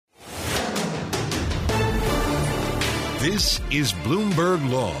This is Bloomberg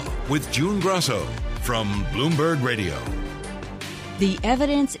Law with June Grasso from Bloomberg Radio. The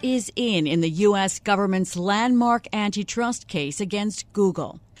evidence is in the U.S. government's landmark antitrust case against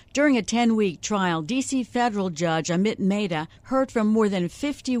Google. During a 10-week trial, D.C. federal judge Amit Mehta heard from more than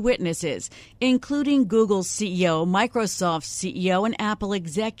 50 witnesses, including Google's CEO, Microsoft's CEO, and Apple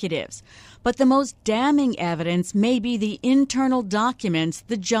executives. But the most damning evidence may be the internal documents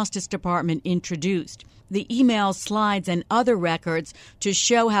the Justice Department introduced. The email slides and other records to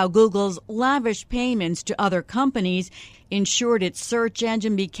show how Google's lavish payments to other companies ensured its search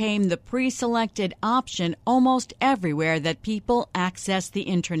engine became the pre-selected option almost everywhere that people access the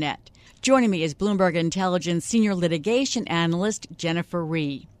Internet. Joining me is Bloomberg Intelligence Senior Litigation Analyst Jennifer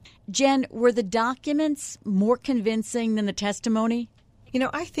Rhee. Jen, were the documents more convincing than the testimony?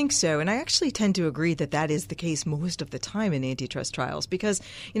 I think so. And I actually tend to agree that that is the case most of the time in antitrust trials because,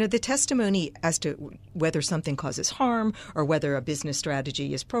 the testimony as to whether something causes harm or whether a business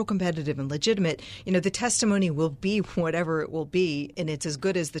strategy is pro-competitive and legitimate, the testimony will be whatever it will be, and it's as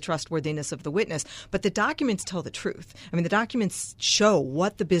good as the trustworthiness of the witness. But the documents tell the truth. The documents show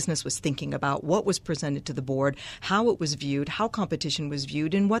what the business was thinking about, what was presented to the board, how it was viewed, how competition was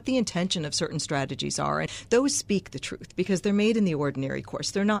viewed, and what the intention of certain strategies are. And those speak the truth because they're made in the ordinary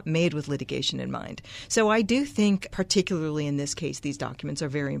course. They're not made with litigation in mind. So I do think, particularly in this case, these documents are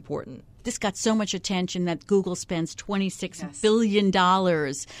very important. This got so much attention that Google spends $26 billion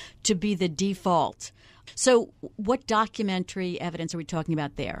to be the default. So what documentary evidence are we talking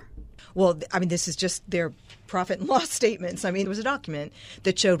about there? Well, this is just their profit and loss statements. There was a document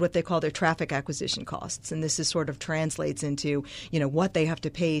that showed what they call their traffic acquisition costs. And this is sort of translates into, what they have to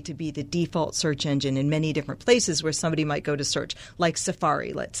pay to be the default search engine in many different places where somebody might go to search, like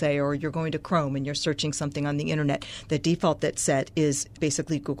Safari, let's say, or you're going to Chrome and you're searching something on the Internet. The default that's set is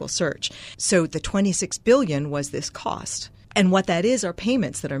basically Google search. So the $26 billion was this cost. And what that is are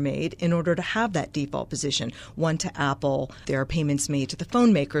payments that are made in order to have that default position. One to Apple. There are payments made to the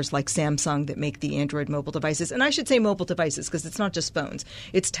phone makers like Samsung that make the Android mobile devices. And I should say mobile devices because it's not just phones.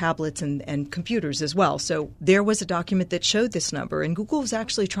 It's tablets and computers as well. So there was a document that showed this number. And Google was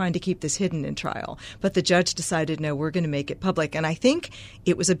actually trying to keep this hidden in trial. But the judge decided, no, we're going to make it public. And I think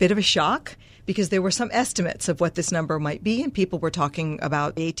it was a bit of a shock because there were some estimates of what this number might be. And people were talking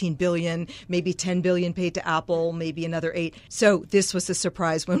about $18 billion, maybe $10 billion paid to Apple, maybe another $8 billion. So this was a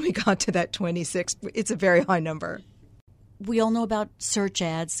surprise when we got to that 26. It's a very high number. We all know about search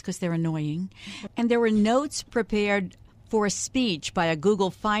ads because they're annoying. And there were notes prepared for a speech by a Google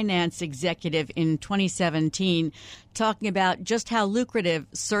finance executive in 2017 talking about just how lucrative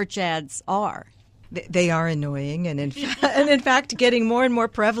search ads are. They are annoying and in fact getting more and more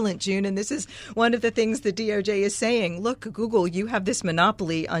prevalent, June. And this is one of the things the DOJ is saying. Look, Google, you have this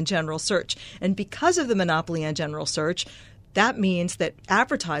monopoly on general search. And because of the monopoly on general search, that means that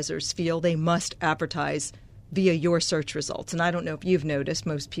advertisers feel they must advertise via your search results. And I don't know if you've noticed,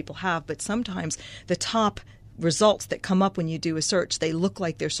 most people have, but sometimes the top results that come up when you do a search, they look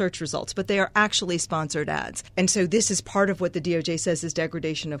like they're search results, but they are actually sponsored ads. And so this is part of what the DOJ says is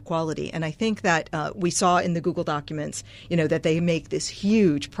degradation of quality. And I think that we saw in the Google documents, that they make this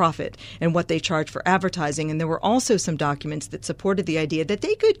huge profit in what they charge for advertising. And there were also some documents that supported the idea that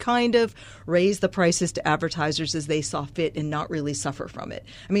they could kind of raise the prices to advertisers as they saw fit and not really suffer from it.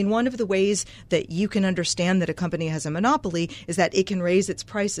 One of the ways that you can understand that a company has a monopoly is that it can raise its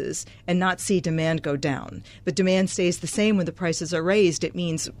prices and not see demand go down. But demand stays the same when the prices are raised. It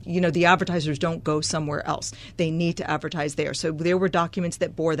means, the advertisers don't go somewhere else. They need to advertise there. So there were documents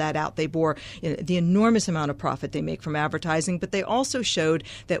that bore that out. They bore the enormous amount of profit they make from advertising, but they also showed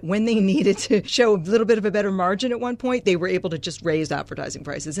that when they needed to show a little bit of a better margin at one point, they were able to just raise advertising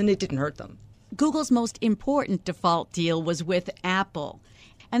prices, and it didn't hurt them. Google's most important default deal was with Apple.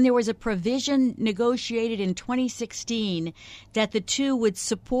 And there was a provision negotiated in 2016 that the two would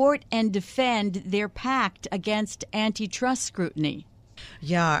support and defend their pact against antitrust scrutiny.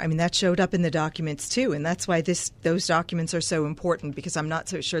 Yeah, that showed up in the documents too, and that's why those documents are so important because I'm not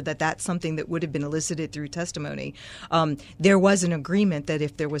so sure that that's something that would have been elicited through testimony. There was an agreement that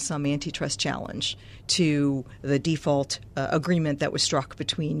if there was some antitrust challenge to the default agreement that was struck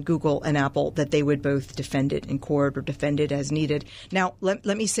between Google and Apple, that they would both defend it in court or defend it as needed. Now, let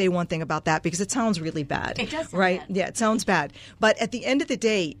me say one thing about that because it sounds really bad. It does sound right? bad. Yeah, it sounds bad. But at the end of the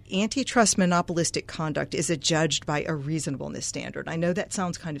day, antitrust monopolistic conduct is adjudged by a reasonableness standard. I know that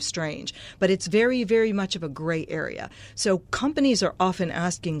sounds kind of strange, but it's very, very much of a gray area. So companies are often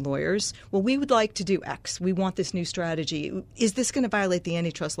asking lawyers, well, we would like to do X. We want this new strategy. Is this going to violate the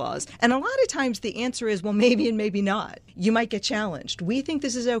antitrust laws? And a lot of times the answer is, well, maybe and maybe not. You might get challenged. We think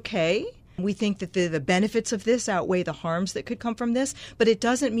this is okay. We think that the benefits of this outweigh the harms that could come from this, but it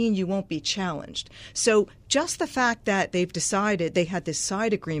doesn't mean you won't be challenged. So just the fact that they've decided they had this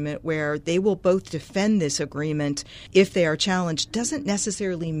side agreement where they will both defend this agreement if they are challenged doesn't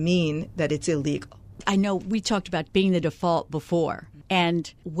necessarily mean that it's illegal. I know we talked about being the default before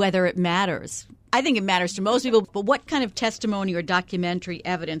and whether it matters. I think it matters to most people, but what kind of testimony or documentary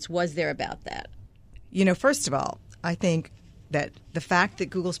evidence was there about that? First of all, I think that the fact that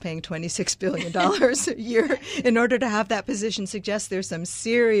Google's paying $26 billion a year in order to have that position suggests there's some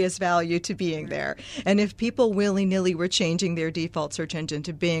serious value to being there. And if people willy-nilly were changing their default search engine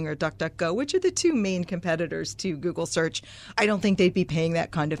to Bing or DuckDuckGo, which are the two main competitors to Google search, I don't think they'd be paying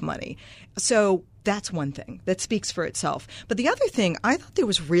that kind of money. So that's one thing that speaks for itself. But the other thing, I thought there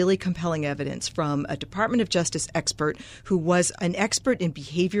was really compelling evidence from a Department of Justice expert who was an expert in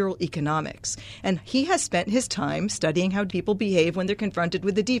behavioral economics. And he has spent his time studying how people behave when they're confronted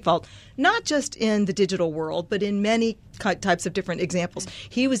with the default, not just in the digital world, but in many types of different examples.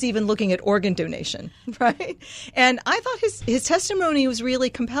 He was even looking at organ donation, right? And I thought his testimony was really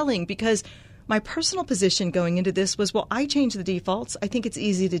compelling because my personal position going into this was, well, I change the defaults. I think it's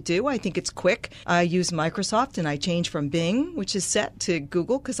easy to do. I think it's quick. I use Microsoft and I change from Bing, which is set, to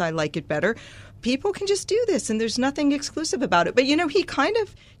Google because I like it better. People can just do this and there's nothing exclusive about it. But, he kind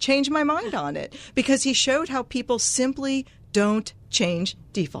of changed my mind on it because he showed how people simply don't change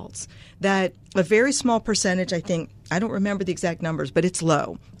defaults. That a very small percentage, I think, I don't remember the exact numbers, but it's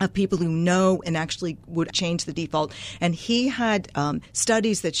low, of people who know and actually would change the default. And he had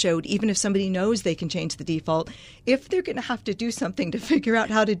studies that showed even if somebody knows they can change the default, if they're going to have to do something to figure out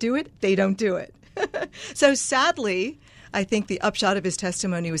how to do it, they don't do it. So sadly, I think the upshot of his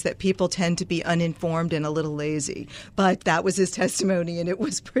testimony was that people tend to be uninformed and a little lazy. But that was his testimony, and it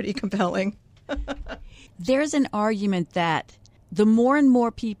was pretty compelling. There's an argument that the more and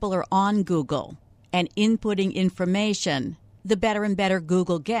more people are on Google and inputting information, the better and better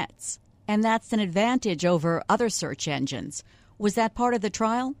Google gets. And that's an advantage over other search engines. Was that part of the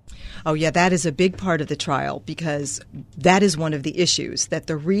trial? Oh, yeah, that is a big part of the trial because that is one of the issues, that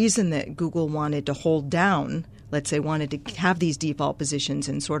the reason that Google wanted to hold down, let's say wanted to have these default positions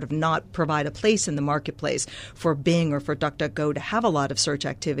and sort of not provide a place in the marketplace for Bing or for DuckDuckGo to have a lot of search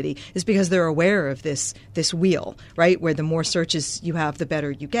activity is because they're aware of this wheel, right, where the more searches you have, the better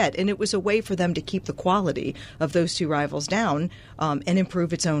you get. And it was a way for them to keep the quality of those two rivals down and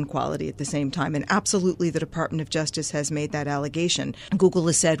improve its own quality at the same time. And absolutely the Department of Justice has made that allegation. Google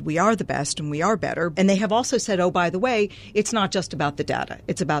has said we are the best and we are better. And they have also said, oh, by the way, it's not just about the data.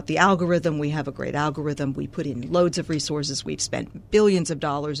 It's about the algorithm. We have a great algorithm. We put in loads of resources. We've spent billions of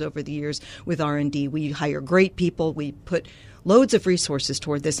dollars over the years with R&D. We hire great people. We put loads of resources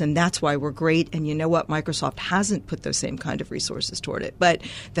toward this, and that's why we're great. And you know what? Microsoft hasn't put those same kind of resources toward it. But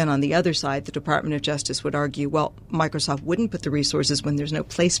then on the other side, the Department of Justice would argue, well, Microsoft wouldn't put the resources when there's no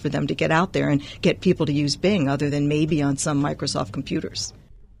place for them to get out there and get people to use Bing other than maybe on some Microsoft computers.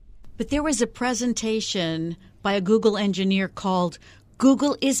 But there was a presentation by a Google engineer called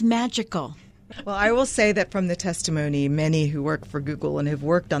Google is Magical. Well, I will say that from the testimony, many who work for Google and have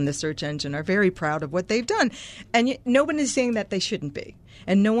worked on the search engine are very proud of what they've done. And no one is saying that they shouldn't be.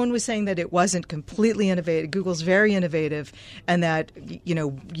 And no one was saying that it wasn't completely innovative. Google's very innovative, and that,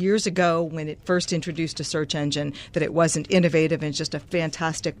 years ago when it first introduced a search engine, that it wasn't innovative and just a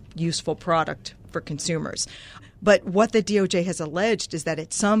fantastic, useful product for consumers. But what the DOJ has alleged is that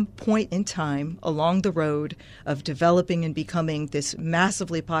at some point in time along the road of developing and becoming this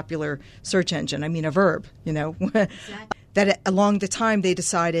massively popular search engine, a verb, exactly. That along the time they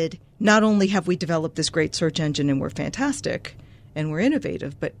decided not only have we developed this great search engine and we're fantastic and we're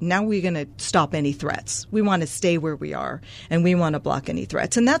innovative, but now we're going to stop any threats. We want to stay where we are and we want to block any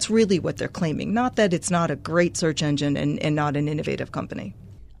threats. And that's really what they're claiming, not that it's not a great search engine and not an innovative company.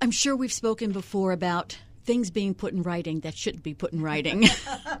 I'm sure we've spoken before about things being put in writing that shouldn't be put in writing.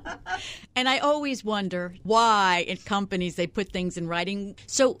 And I always wonder why in companies they put things in writing.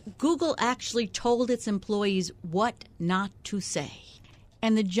 So Google actually told its employees what not to say.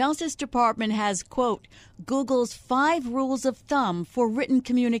 And the Justice Department has, quote, Google's 5 rules of thumb for written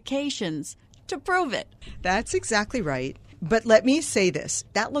communications to prove it. That's exactly right. But let me say this.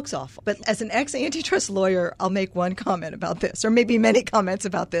 That looks awful. But as an ex-antitrust lawyer, I'll make one comment about this, or maybe many comments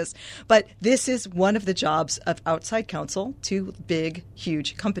about this. But this is one of the jobs of outside counsel to big,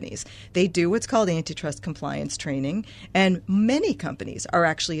 huge companies. They do what's called antitrust compliance training, and many companies are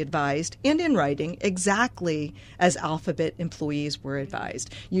actually advised, and in writing, exactly as Alphabet employees were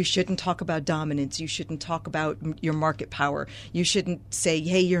advised. You shouldn't talk about dominance. You shouldn't talk about your market power. You shouldn't say,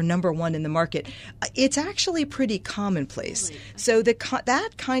 hey, you're number one in the market. It's actually pretty commonplace Coinbase. Really? So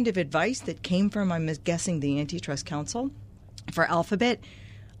that kind of advice that came from, I'm guessing, the Antitrust Council for Alphabet,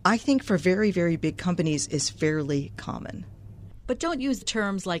 I think for very, very big companies is fairly common. But don't use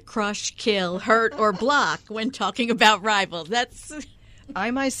terms like crush, kill, hurt, or block when talking about rivals. I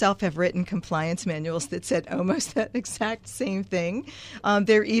myself have written compliance manuals that said almost that exact same thing.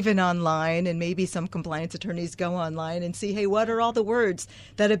 They're even online, and maybe some compliance attorneys go online and see, hey, what are all the words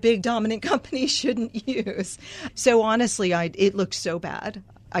that a big dominant company shouldn't use? So honestly, it looks so bad.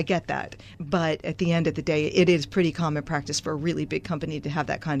 I get that. But at the end of the day, it is pretty common practice for a really big company to have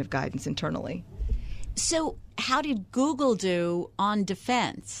that kind of guidance internally. So how did Google do on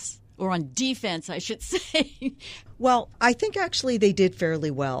defense? Or on defense, I should say. Well, I think actually they did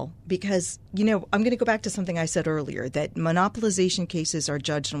fairly well because, I'm going to go back to something I said earlier, that monopolization cases are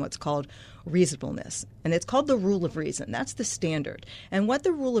judged on what's called reasonableness. And it's called the rule of reason. That's the standard. And what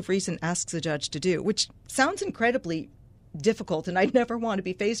the rule of reason asks a judge to do, which sounds incredibly difficult, and I'd never want to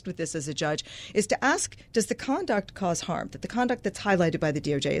be faced with this as a judge, is to ask, does the conduct cause harm? That the conduct that's highlighted by the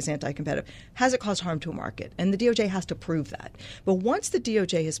DOJ as anti-competitive, has it caused harm to a market? And the DOJ has to prove that. But once the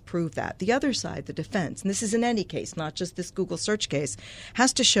DOJ has proved that, the other side, the defense, and this is in any case, not just this Google search case,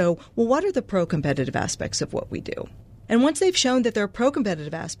 has to show, well, what are the pro-competitive aspects of what we do? And once they've shown that there are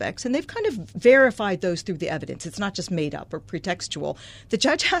pro-competitive aspects, and they've kind of verified those through the evidence, it's not just made up or pretextual, the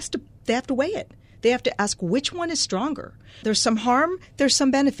judge they have to weigh it. They have to ask which one is stronger. There's some harm, there's some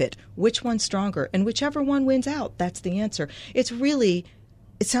benefit. Which one's stronger? And whichever one wins out, that's the answer.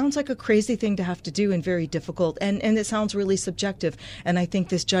 It sounds like a crazy thing to have to do and very difficult, and it sounds really subjective. And I think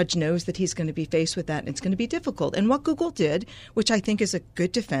this judge knows that he's going to be faced with that, and it's going to be difficult. And what Google did, which I think is a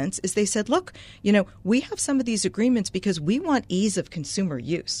good defense, is they said, look, we have some of these agreements because we want ease of consumer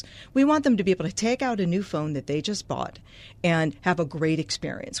use. We want them to be able to take out a new phone that they just bought and have a great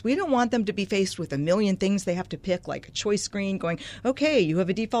experience. We don't want them to be faced with a million things they have to pick, like a choice screen going, okay, you have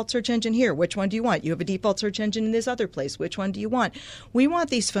a default search engine here. Which one do you want? You have a default search engine in this other place. Which one do you want? We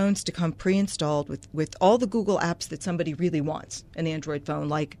want these phones to come pre-installed with all the Google apps that somebody really wants, an Android phone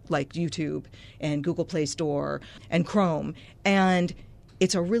like YouTube and Google Play Store and Chrome. And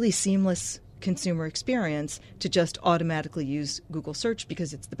it's a really seamless consumer experience to just automatically use Google search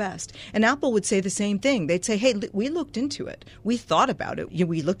because it's the best. And Apple would say the same thing. They'd say, hey, we looked into it. We thought about it.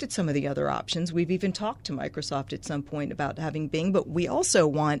 We looked at some of the other options. We've even talked to Microsoft at some point about having Bing, but we also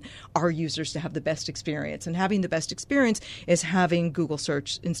want our users to have the best experience. And having the best experience is having Google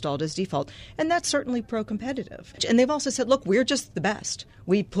search installed as default. And that's certainly pro-competitive. And they've also said, look, we're just the best.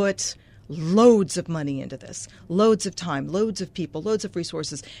 We put loads of money into this, loads of time, loads of people, loads of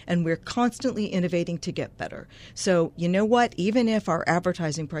resources, and we're constantly innovating to get better. So you know what? Even if our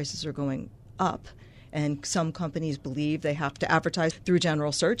advertising prices are going up, and some companies believe they have to advertise through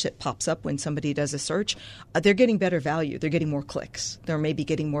general search, it pops up when somebody does a search, they're getting better value. They're getting more clicks. They're maybe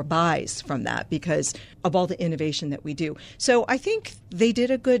getting more buys from that because of all the innovation that we do. So I think they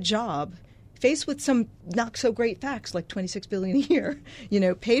did a good job. Faced with some not so great facts like $26 billion a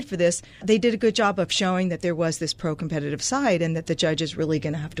year, paid for this, they did a good job of showing that there was this pro-competitive side and that the judge is really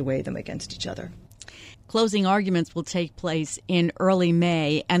going to have to weigh them against each other. Closing arguments will take place in early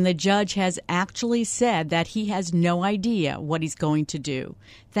May, and the judge has actually said that he has no idea what he's going to do.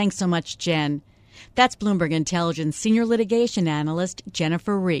 Thanks so much, Jen. That's Bloomberg Intelligence Senior Litigation Analyst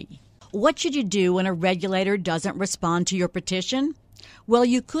Jennifer Rhee. What should you do when a regulator doesn't respond to your petition? Well,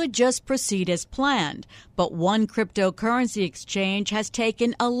 you could just proceed as planned, but one cryptocurrency exchange has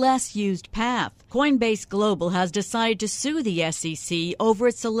taken a less used path. Coinbase Global has decided to sue the SEC over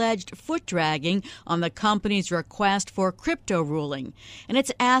its alleged foot-dragging on the company's request for crypto ruling, and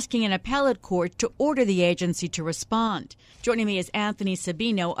it's asking an appellate court to order the agency to respond. Joining me is Anthony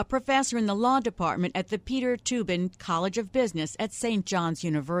Sabino, a professor in the law department at the Tobin College of Business at St. John's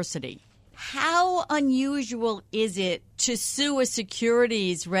University. How unusual is it to sue a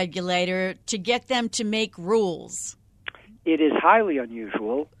securities regulator to get them to make rules? It is highly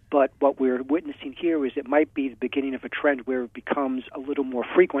unusual, but what we're witnessing here is it might be the beginning of a trend where it becomes a little more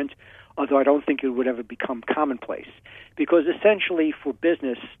frequent, although I don't think it would ever become commonplace. Because essentially for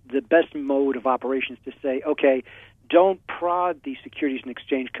business, the best mode of operation is to say, okay, don't prod the Securities and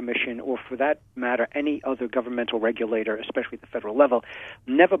Exchange Commission, or for that matter, any other governmental regulator, especially at the federal level.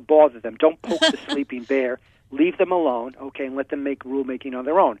 Never bother them. Don't poke the sleeping bear. Leave them alone, okay, and let them make rulemaking on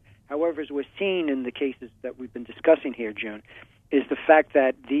their own. However, as we're seeing in the cases that we've been discussing here, June, is the fact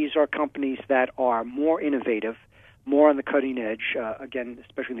that these are companies that are more innovative, more on the cutting edge, again,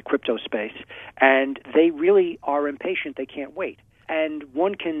 especially in the crypto space, and they really are impatient. They can't wait. And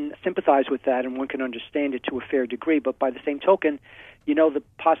one can sympathize with that and one can understand it to a fair degree. But by the same token, the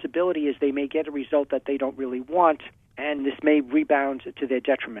possibility is they may get a result that they don't really want. and this may rebound to their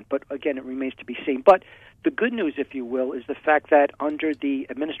detriment. But again, it remains to be seen. But the good news, if you will, is the fact that under the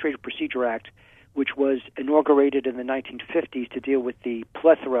Administrative Procedure Act, which was inaugurated in the 1950s to deal with the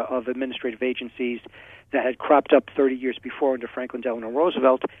plethora of administrative agencies that had cropped up 30 years before under Franklin Delano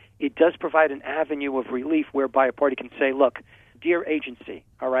Roosevelt, it does provide an avenue of relief whereby a party can say, look, dear agency,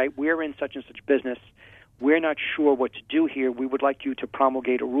 all right, we're in such and such business. We're not sure what to do here. We would like you to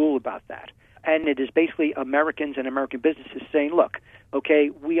promulgate a rule about that. And it is basically Americans and American businesses saying, look, okay,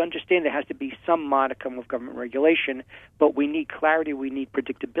 we understand there has to be some modicum of government regulation, but we need clarity, we need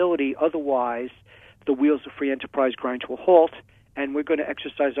predictability. Otherwise, the wheels of free enterprise grind to a halt, and we're going to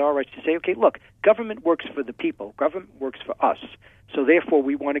exercise our rights to say, okay, look, government works for the people. Government works for us. So therefore,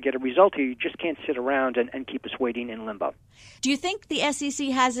 we want to get a result here. You just can't sit around and keep us waiting in limbo. Do you think the SEC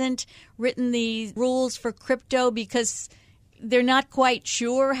hasn't written the rules for crypto because they're not quite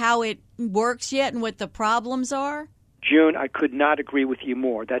sure how it works yet and what the problems are? June, I could not agree with you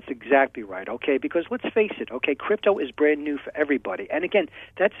more. That's exactly right, okay? Because let's face it, okay, crypto is brand new for everybody. And again,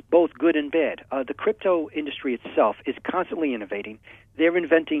 that's both good and bad. The crypto industry itself is constantly innovating. They're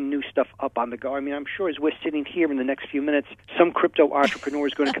inventing new stuff up on the go. I mean, I'm sure as we're sitting here in the next few minutes, some crypto entrepreneur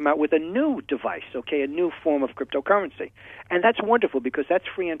is going to come out with a new device, okay, a new form of cryptocurrency. And that's wonderful because that's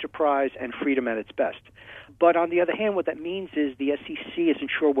free enterprise and freedom at its best. But on the other hand, what that means is the SEC isn't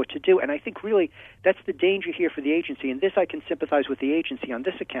sure what to do. And I think really that's the danger here for the agency. And this I can sympathize with the agency on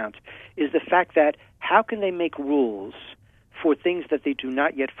this account, is the fact that how can they make rules for things that they do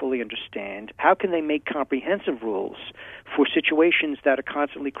not yet fully understand? How can they make comprehensive rules for situations that are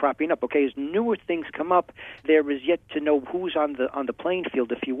constantly cropping up? Okay, as newer things come up, there is yet to know who's on the playing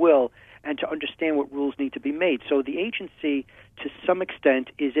field, if you will, and to understand what rules need to be made. So the agency, to some extent,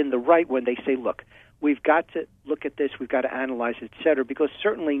 is in the right when they say, look, we've got to look at this, we've got to analyze it, et cetera, because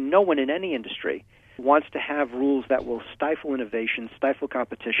certainly no one in any industry wants to have rules that will stifle innovation, stifle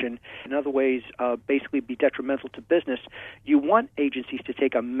competition, in other ways basically be detrimental to business. You want agencies to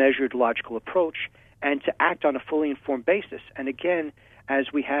take a measured, logical approach and to act on a fully informed basis. And again, as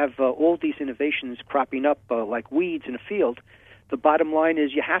we have all these innovations cropping up like weeds in a field, the bottom line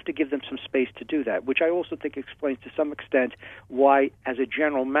is you have to give them some space to do that, which I also think explains to some extent why, as a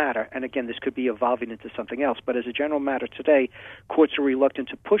general matter, and again, this could be evolving into something else, but as a general matter today, courts are reluctant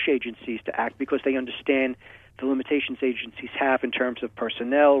to push agencies to act because they understand the limitations agencies have in terms of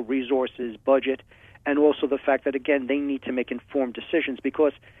personnel, resources, budget, and also the fact that, again, they need to make informed decisions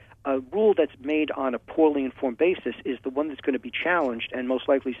because a rule that's made on a poorly informed basis is the one that's going to be challenged and most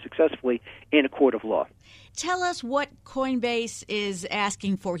likely successfully in a court of law. Tell us what Coinbase is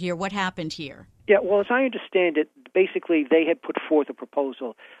asking for here. What happened here? Yeah, well, as I understand it, basically they had put forth a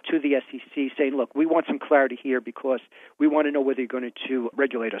proposal to the SEC saying, look, we want some clarity here because we want to know whether you're going to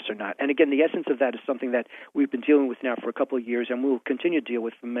regulate us or not. And again, the essence of that is something that we've been dealing with now for a couple of years and we'll continue to deal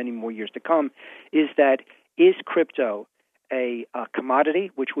with for many more years to come, is that is crypto a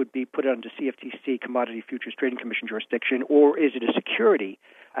commodity, which would be put under CFTC, Commodity Futures Trading Commission jurisdiction, or is it a security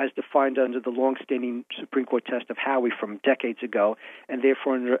as defined under the long-standing Supreme Court test of Howey from decades ago, and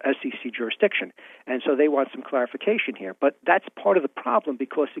therefore under SEC jurisdiction? And so they want some clarification here. But that's part of the problem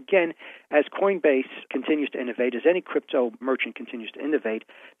because, again, as Coinbase continues to innovate, as any crypto merchant continues to innovate,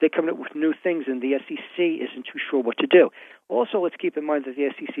 they come up with new things, and the SEC isn't too sure what to do. Also, let's keep in mind that the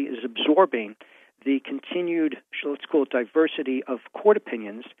SEC is absorbing the continued, let's call it, diversity of court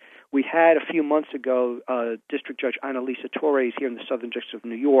opinions. We had a few months ago District Judge Annalisa Torres here in the Southern District of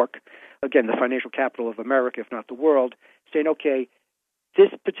New York, again, the financial capital of America, if not the world, saying, okay, this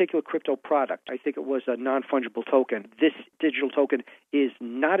particular crypto product, I think it was a non-fungible token, this digital token is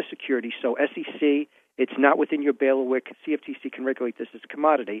not a security, so SEC, it's not within your bailiwick. CFTC can regulate this as a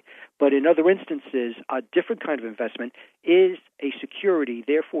commodity. But in other instances, a different kind of investment is a security.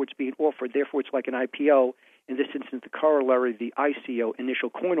 Therefore, it's being offered. Therefore, it's like an IPO. In this instance, the corollary, the ICO, initial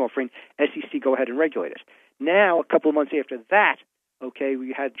coin offering, SEC, go ahead and regulate it. Now, a couple of months after that, okay,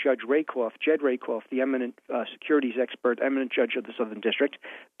 we had Jed Rakoff, the eminent securities expert, eminent judge of the Southern District,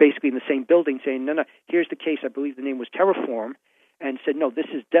 basically in the same building saying, no, here's the case. I believe the name was Terraform. And said, no, this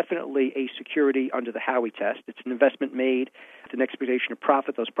is definitely a security under the Howey test. It's an investment made with an expectation of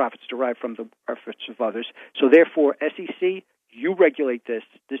profit. Those profits derive from the efforts of others. So therefore, SEC, you regulate this.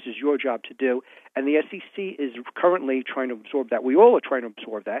 This is your job to do. And the SEC is currently trying to absorb that. We all are trying to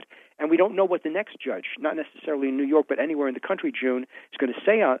absorb that. And we don't know what the next judge, not necessarily in New York, but anywhere in the country, June, is going to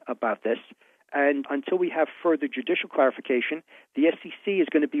say about this. And until we have further judicial clarification, the SEC is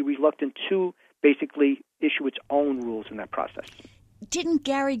going to be reluctant to basically issue its own rules in that process. Didn't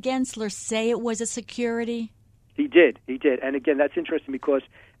Gary Gensler say it was a security? He did. And again, that's interesting because,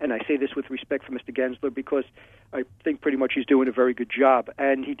 and I say this with respect for Mr. Gensler, because I think pretty much he's doing a very good job.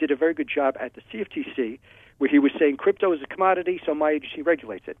 And he did a very good job at the CFTC, where he was saying crypto is a commodity, so my agency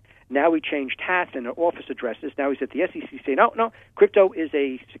regulates it. Now he changed hats and office addresses. Now he's at the SEC saying, no, crypto is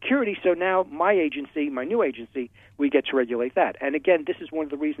a security, so now my agency, my new agency, we get to regulate that. And again, this is one of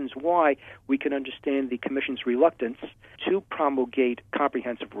the reasons why we can understand the Commission's reluctance to promulgate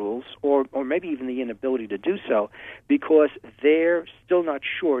comprehensive rules, or maybe even the inability to do so, because they're still not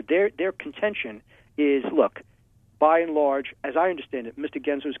sure. Their contention is, look, by and large, as I understand it, Mr.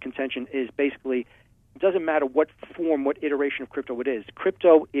 Gensler's contention is basically, it doesn't matter what form, what iteration of crypto it is.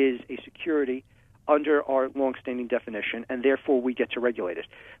 Crypto is a security under our longstanding definition, and therefore we get to regulate it.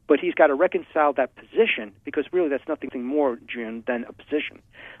 But he's got to reconcile that position, because really that's nothing more, June, than a position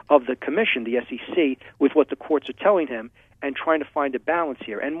of the Commission, the SEC, with what the courts are telling him, and trying to find a balance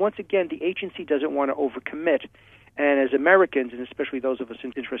here. And once again, the agency doesn't want to overcommit. And as Americans, and especially those of us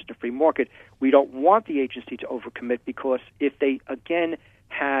interested in the free market, we don't want the agency to overcommit, because if they, again,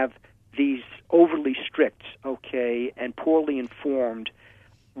 have these overly strict, and poorly informed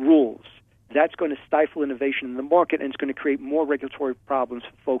rules, that's going to stifle innovation in the market, and it's going to create more regulatory problems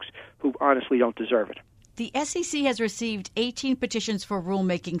for folks who honestly don't deserve it. The SEC has received 18 petitions for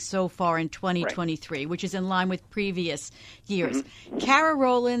rulemaking so far in 2023, right, which is in line with previous years. Mm-hmm. Kara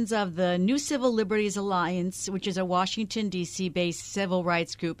Rowlands of the New Civil Liberties Alliance, which is a Washington, D.C.-based civil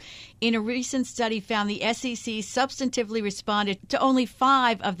rights group, in a recent study found the SEC substantively responded to only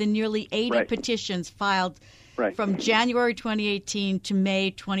 5 of the nearly 80 petitions filed from January 2018 to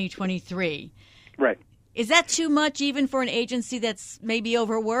May 2023. Right. Is that too much even for an agency that's maybe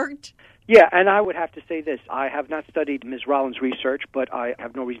overworked? Yeah, and I would have to say this. I have not studied Ms. Rowlands' research, but I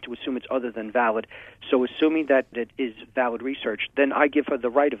have no reason to assume it's other than valid. So assuming that it is valid research, then I give her the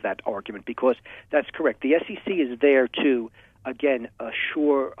right of that argument, because that's correct. The SEC is there to, again,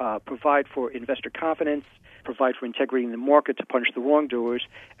 provide for investor confidence, provide for integrity in the market, to punish the wrongdoers,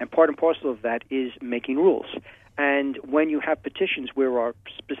 and part and parcel of that is making rules. And when you have petitions where are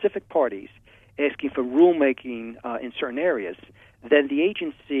specific parties asking for rulemaking in certain areas, then the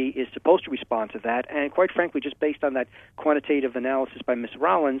agency is supposed to respond to that. And quite frankly, just based on that quantitative analysis by Ms.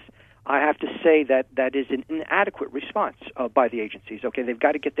 Rowlands, I have to say that that is an inadequate response by the agencies. They've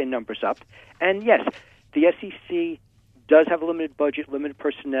got to get their numbers up. And yes, the SEC does have a limited budget, limited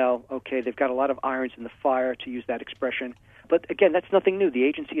personnel. They've got a lot of irons in the fire, to use that expression. But again, that's nothing new. The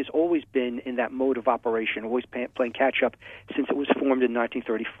agency has always been in that mode of operation, always playing catch-up since it was formed in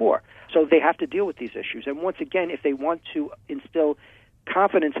 1934. So they have to deal with these issues. And once again, if they want to instill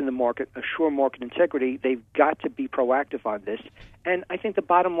confidence in the market, assure market integrity, they've got to be proactive on this. And I think the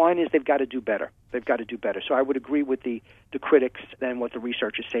bottom line is they've got to do better. They've got to do better. So I would agree with the critics and what the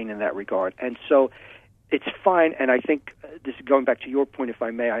research is saying in that regard. And so it's fine, and I think this is going back to your point, if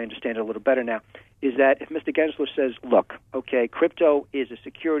I may, I understand it a little better now, is that if Mr. Gensler says, look, crypto is a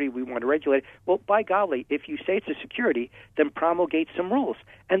security, we want to regulate it, well, by golly, if you say it's a security, then promulgate some rules.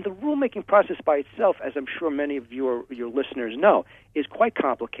 And the rulemaking process by itself, as I'm sure many of your listeners know, is quite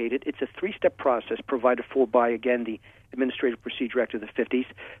complicated. It's a 3-step process provided for by, again, the Administrative Procedure Act of the 50s.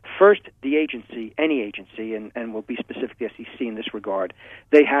 First, the agency, any agency, and we'll be specific the SEC in this regard,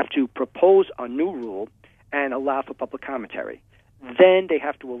 they have to propose a new rule and allow for public commentary. Then they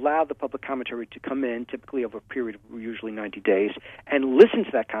have to allow the public commentary to come in, typically over a period of usually 90 days, and listen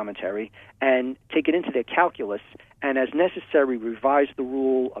to that commentary and take it into their calculus, and as necessary, revise the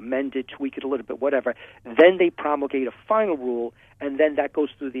rule, amend it, tweak it a little bit, whatever. Then they promulgate a final rule, and then that goes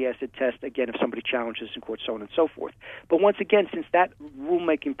through the acid test, again, if somebody challenges in court, so on and so forth. But once again, since that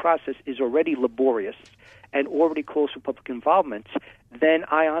rulemaking process is already laborious and already calls for public involvement, then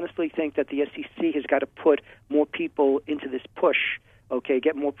I honestly think that the SEC has got to put more people into this push,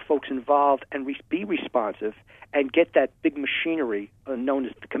 get more folks involved and be responsive and get that big machinery known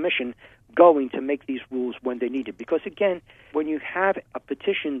as the Commission going to make these rules when they need it. Because, again, when you have a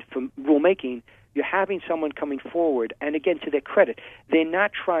petition for rulemaking, you're having someone coming forward, and again, to their credit, they're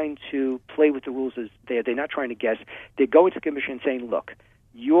not trying to play with the rules as they're not trying to guess. They're going to the Commission and saying, look,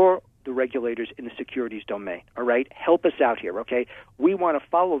 you're the regulators in the securities domain, all right? Help us out here, We want to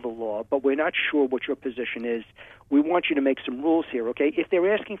follow the law, but we're not sure what your position is. We want you to make some rules here, If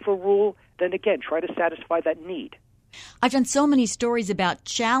they're asking for a rule, then again, try to satisfy that need. I've done so many stories about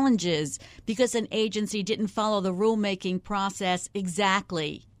challenges because an agency didn't follow the rulemaking process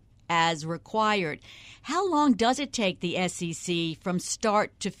exactly as required. How long does it take the SEC from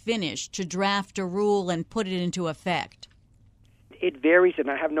start to finish to draft a rule and put it into effect? It varies,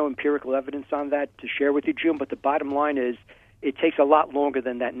 and I have no empirical evidence on that to share with you, June, but the bottom line is it takes a lot longer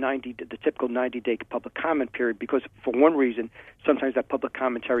than that the typical 90-day public comment period because, for one reason, sometimes that public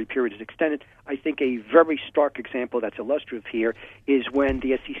commentary period is extended. I think a very stark example that's illustrative here is when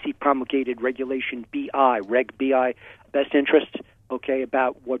the SEC promulgated Regulation BI, Reg BI, best interest,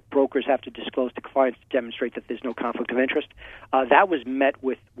 about what brokers have to disclose to clients to demonstrate that there's no conflict of interest. That was met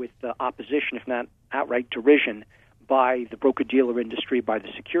with opposition, if not outright derision, by the broker-dealer industry, by the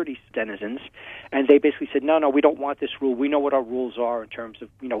securities denizens, and they basically said, no, we don't want this rule. We know what our rules are in terms of,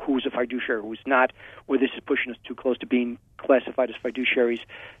 who's a fiduciary, who's not, or this is pushing us too close to being classified as fiduciaries.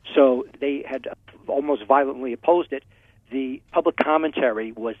 So they had almost violently opposed it. The public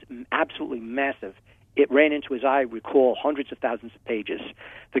commentary was absolutely massive. It ran into, as I recall, hundreds of thousands of pages.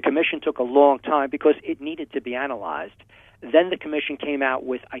 The commission took a long time because it needed to be analyzed. Then the commission came out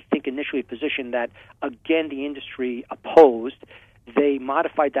with, I think, initially a position that, again, the industry opposed. They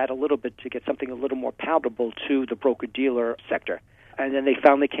modified that a little bit to get something a little more palatable to the broker-dealer sector. And then they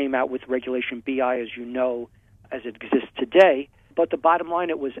finally came out with Regulation BI, as you know, as it exists today. But the bottom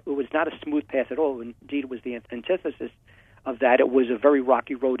line, it was not a smooth path at all. Indeed, it was the antithesis of that. It was a very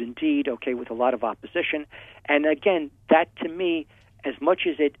rocky road indeed, with a lot of opposition. And again, that to me, as much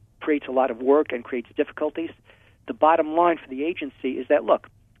as it creates a lot of work and creates difficulties, the bottom line for the agency is that, look,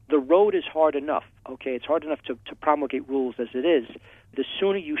 the road is hard enough, It's hard enough to promulgate rules as it is. The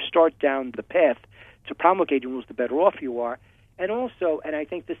sooner you start down the path to promulgating rules, the better off you are. And also, and I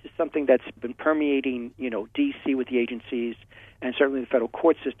think this is something that's been permeating, D.C. with the agencies and certainly the federal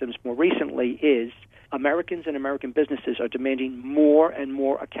court systems more recently, is Americans and American businesses are demanding more and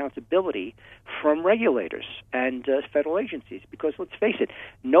more accountability from regulators and federal agencies because, let's face it,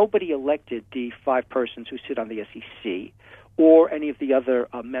 nobody elected the 5 persons who sit on the SEC or any of the other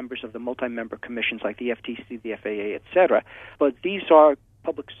members of the multi-member commissions like the FTC, the FAA, et cetera. But these are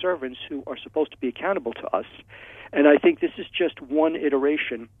public servants who are supposed to be accountable to us. And I think this is just one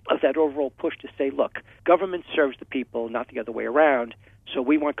iteration of that overall push to say, look, government serves the people, not the other way around. So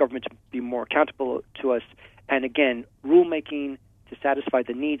we want government to be more accountable to us. And again, rulemaking to satisfy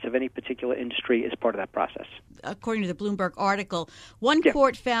the needs of any particular industry is part of that process. According to the Bloomberg article, one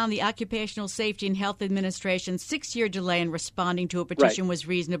court found the Occupational Safety and Health Administration's 6-year delay in responding to a petition was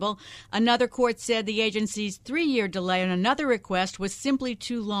reasonable. Another court said the agency's 3-year delay on another request was simply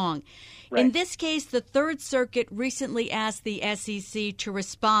too long. In this case, the Third Circuit recently asked the SEC to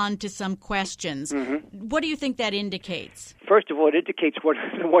respond to some questions. What do you think that indicates? First of all, it indicates one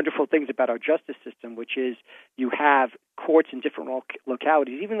of the wonderful things about our justice system, which is you have courts in different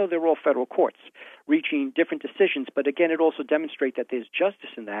localities, even though they're all federal courts, reaching different decisions. But again, it also demonstrates that there's justice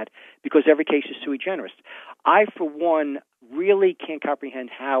in that because every case is sui generis. I, for one, really can't comprehend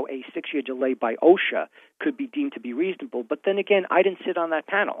how a 6-year delay by OSHA could be deemed to be reasonable. But then again, I didn't sit on that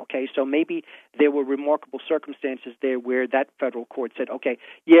panel, So maybe there were remarkable circumstances there where that federal court said,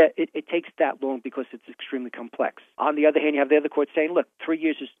 it takes that long because it's extremely complex. On the other hand, you have the other court saying, look, 3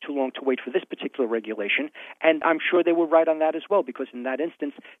 years is too long to wait for this particular regulation. And I'm sure they were right on that as well because in that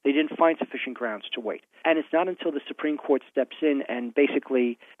instance, they didn't find sufficient grounds to wait. And it's not until the Supreme Court steps in and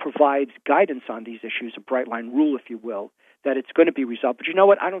basically provides guidance on these issues, a bright line rule, if you will, that it's going to be resolved. But you know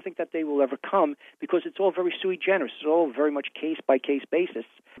what? I don't think that they will ever come because it's all very sui generis. It's all very much case-by-case basis,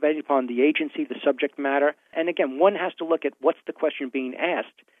 depending upon the agency, the subject matter. And again, one has to look at what's the question being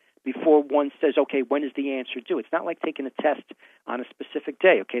asked before one says, when is the answer due? It's not like taking a test on a specific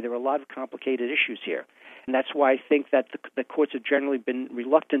day, There are a lot of complicated issues here. And that's why I think that the courts have generally been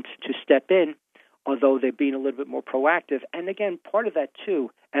reluctant to step in, although they're being a little bit more proactive. And again, part of that, too,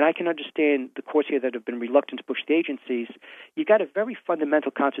 and I can understand the courts here that have been reluctant to push the agencies, you've got a very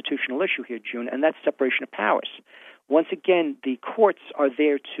fundamental constitutional issue here, June, and that's separation of powers. Once again, the courts are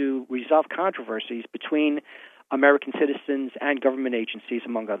there to resolve controversies between American citizens and government agencies,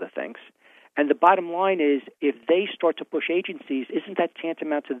 among other things. And the bottom line is, if they start to push agencies, isn't that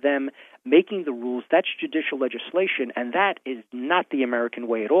tantamount to them making the rules? That's judicial legislation, and that is not the American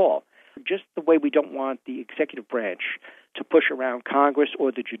way at all. Just the way we don't want the executive branch to push around Congress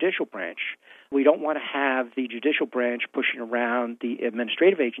or the judicial branch. We don't want to have the judicial branch pushing around the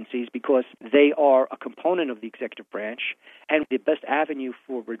administrative agencies because they are a component of the executive branch. And the best avenue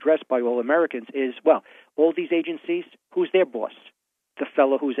for redress by all Americans is, all these agencies, who's their boss? The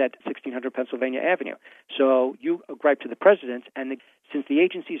fellow who's at 1600 Pennsylvania Avenue. So you gripe to the president, and since the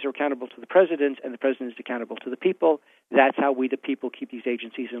agencies are accountable to the president and the president is accountable to the people, that's how we, the people, keep these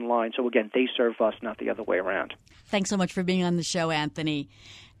agencies in line. So again, they serve us, not the other way around. Thanks so much for being on the show, Anthony.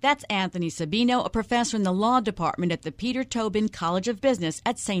 That's Anthony Sabino, a professor in the law department at the Peter Tobin College of Business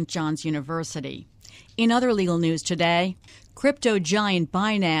at St. John's University. In other legal news today, Crypto giant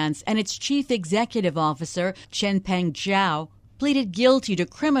Binance and its chief executive officer, Changpeng Zhao, pleaded guilty to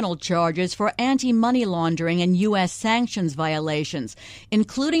criminal charges for anti-money laundering and U.S. sanctions violations,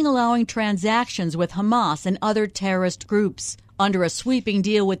 including allowing transactions with Hamas and other terrorist groups. Under a sweeping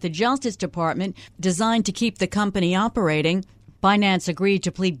deal with the Justice Department designed to keep the company operating, Binance agreed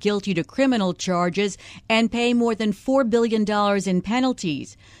to plead guilty to criminal charges and pay more than $4 billion in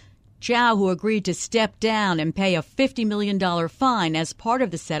penalties. Zhao, who agreed to step down and pay a $50 million fine as part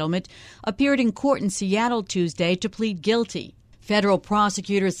of the settlement, appeared in court in Seattle Tuesday to plead guilty. Federal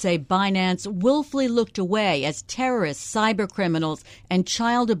prosecutors say Binance willfully looked away as terrorists, cybercriminals, and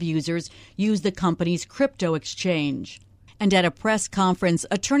child abusers used the company's crypto exchange. And at a press conference,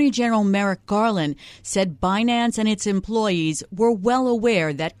 Attorney General Merrick Garland said Binance and its employees were well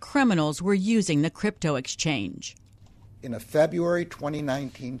aware that criminals were using the crypto exchange. In a February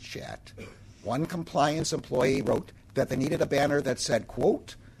 2019 chat, one compliance employee wrote that they needed a banner that said,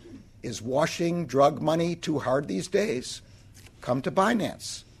 quote, "Is washing drug money too hard these days? Come to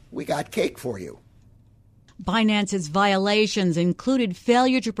Binance. We got cake for you." Binance's violations included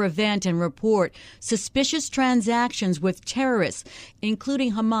failure to prevent and report suspicious transactions with terrorists,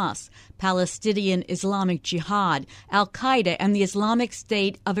 including Hamas, Palestinian Islamic Jihad, Al-Qaeda, and the Islamic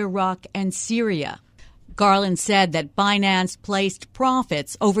State of Iraq and Syria. Garland said that Binance placed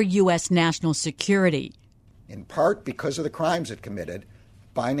profits over U.S. national security. In part because of the crimes it committed,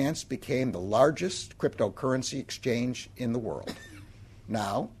 Binance became the largest cryptocurrency exchange in the world.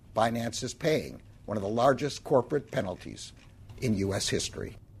 Now, Binance is paying one of the largest corporate penalties in U.S.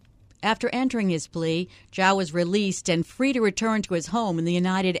 history. After entering his plea, Zhao was released and free to return to his home in the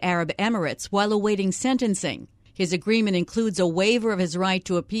United Arab Emirates while awaiting sentencing. His agreement includes a waiver of his right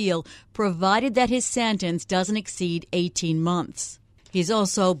to appeal, provided that his sentence doesn't exceed 18 months. He's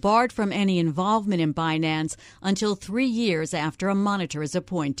also barred from any involvement in Binance until 3 years after a monitor is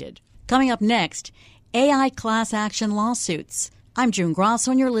appointed. Coming up next, AI class action lawsuits. I'm June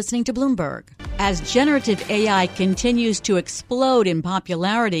Grasso, and you're listening to Bloomberg. As generative AI continues to explode in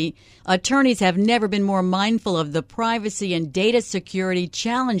popularity, attorneys have never been more mindful of the privacy and data security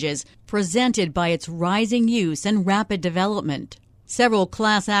challenges presented by its rising use and rapid development. Several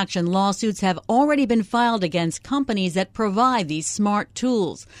class action lawsuits have already been filed against companies that provide these smart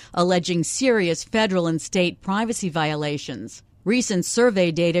tools, alleging serious federal and state privacy violations. Recent survey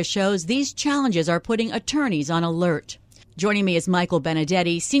data shows these challenges are putting attorneys on alert. Joining me is Michael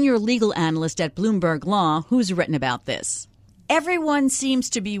Benedetti, senior legal analyst at Bloomberg Law, who's written about this. Everyone seems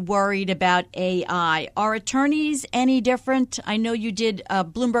to be worried about AI. Are attorneys any different? I know you did a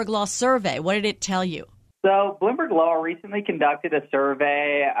Bloomberg Law survey. What did it tell you? So Bloomberg Law recently conducted a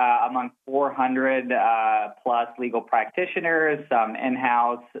survey among 400 plus legal practitioners, some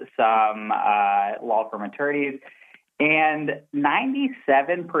in-house, some law firm attorneys. And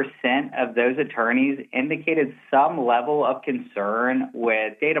 97% of those attorneys indicated some level of concern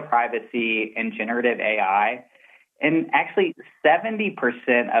with data privacy and generative AI. And actually, 70%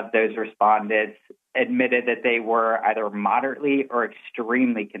 of those respondents admitted that they were either moderately or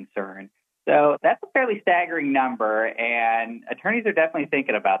extremely concerned. So that's a fairly staggering number, and attorneys are definitely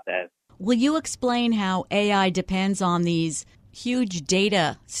thinking about this. Will you explain how AI depends on these huge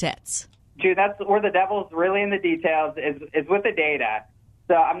data sets? Jude, that's where the devil's really in the details, is with the data.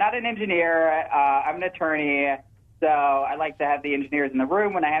 So I'm not an engineer. I'm an attorney. So I like to have the engineers in the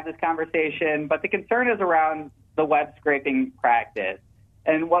room when I have this conversation. But the concern is around the web scraping practice.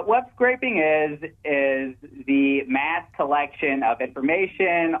 And what web scraping is the mass collection of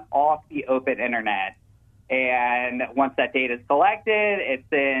information off the open internet. And once that data is collected, it's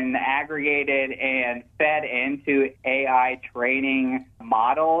then aggregated and fed into AI training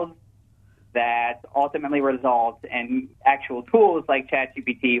models that ultimately results in actual tools like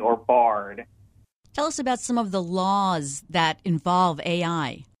ChatGPT or Bard. Tell us about some of the laws that involve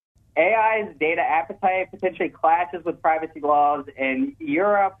AI. AI's data appetite potentially clashes with privacy laws in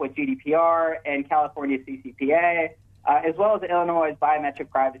Europe with GDPR and California's CCPA, as well as Illinois' biometric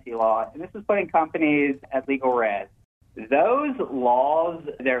privacy law. And this is putting companies at legal risk. Those laws,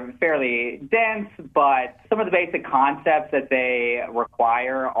 they're fairly dense, but some of the basic concepts that they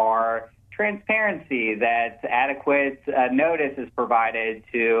require are transparency, that adequate notice is provided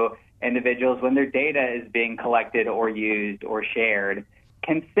to individuals when their data is being collected or used or shared.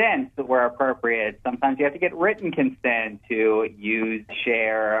 Consent where appropriate. Sometimes you have to get written consent to use,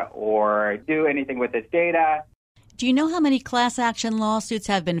 share, or do anything with this data. Do you know how many class action lawsuits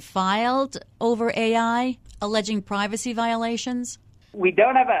have been filed over AI alleging privacy violations? We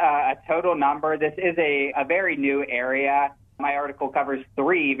don't have a total number. This is a very new area. My article covers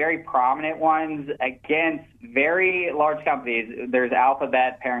 3 very prominent ones against very large companies. There's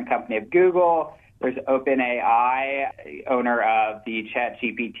Alphabet, parent company of Google. There's OpenAI, owner of the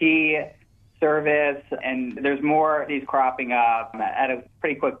ChatGPT service. And there's more of these cropping up at a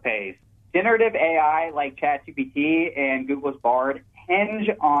pretty quick pace. Generative AI like ChatGPT and Google's Bard hinge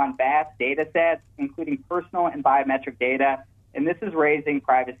on vast data sets, including personal and biometric data. And this is raising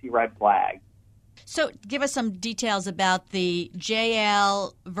privacy red flags. So give us some details about the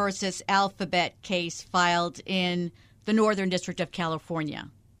JL versus Alphabet case filed in the Northern District of California.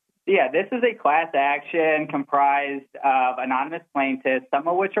 Yeah, this is a class action comprised of anonymous plaintiffs, some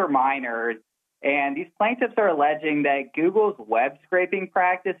of which are minors. And these plaintiffs are alleging that Google's web scraping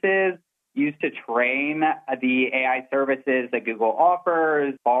practices used to train the AI services that Google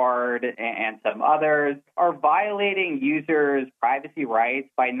offers, Bard, and some others, are violating users' privacy rights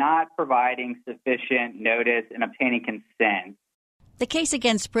by not providing sufficient notice and obtaining consent. The case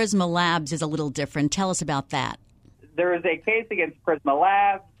against Prisma Labs is a little different. Tell us about that. There is a case against Prisma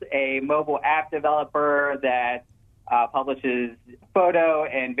Labs, a mobile app developer that publishes photo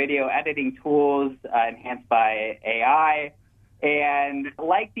and video editing tools enhanced by AI. And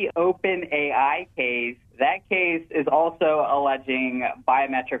like the OpenAI case, that case is also alleging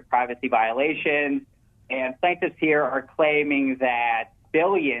biometric privacy violations. And plaintiffs here are claiming that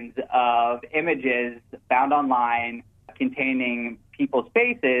billions of images found online containing people's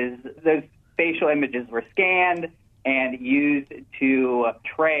faces, those facial images were scanned and used to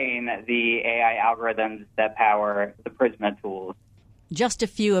train the AI algorithms that power the Prisma tools. Just a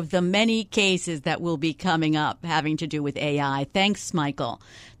few of the many cases that will be coming up having to do with AI. Thanks, Michael.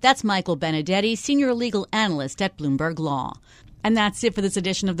 That's Michael Benedetti, Senior Legal Analyst at Bloomberg Law. And that's it for this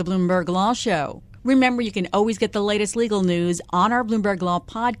edition of the Bloomberg Law Show. Remember, you can always get the latest legal news on our Bloomberg Law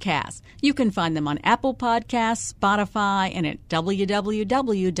podcast. You can find them on Apple Podcasts, Spotify, and at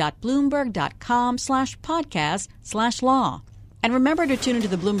www.bloomberg.com/podcast/law. And remember to tune into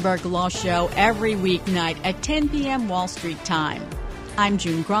the Bloomberg Law Show every weeknight at 10 p.m. Wall Street time. I'm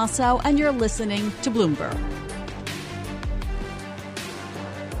June Grasso, and you're listening to Bloomberg.